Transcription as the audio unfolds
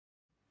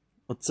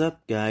What's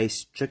up,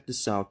 guys? Check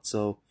this out.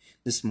 So,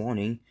 this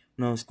morning,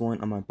 when I was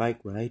going on my bike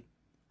ride,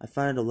 I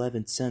found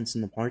 11 cents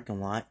in the parking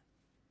lot.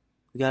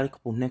 We got a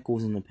couple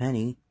nickels and a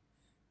penny.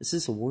 Is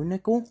this a war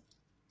nickel?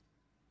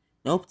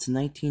 Nope, it's a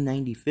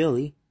 1990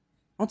 Philly.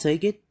 I'll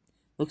take it.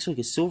 Looks like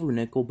a silver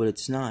nickel, but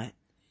it's not.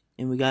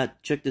 And we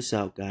got, check this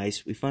out,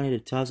 guys. We found a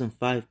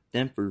 2005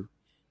 Denver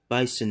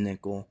Bison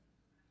nickel.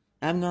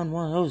 I haven't gotten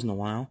one of those in a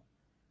while.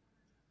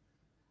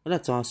 But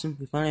that's awesome.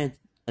 We found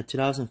a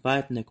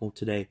 2005 nickel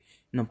today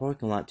in the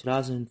parking lot.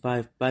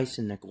 2005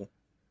 Bison nickel.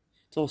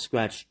 It's all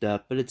scratched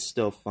up, but it's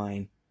still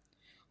fine.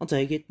 I'll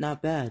take it.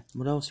 Not bad.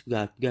 What else we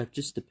got? We got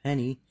just a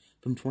penny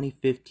from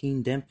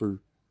 2015 Denver.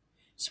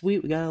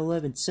 Sweet, we got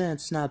 11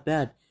 cents. Not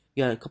bad.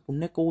 We got a couple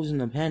nickels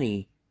and a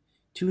penny.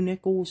 2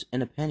 nickels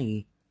and a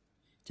penny.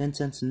 10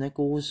 cents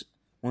nickels,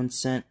 1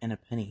 cent and a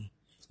penny.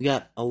 We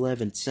got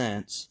 11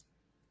 cents.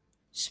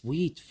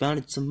 Sweet,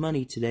 found some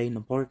money today in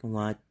the parking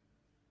lot.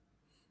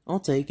 I'll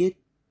take it.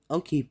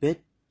 I'll keep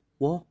it.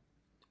 Well,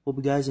 hope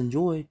you guys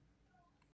enjoy.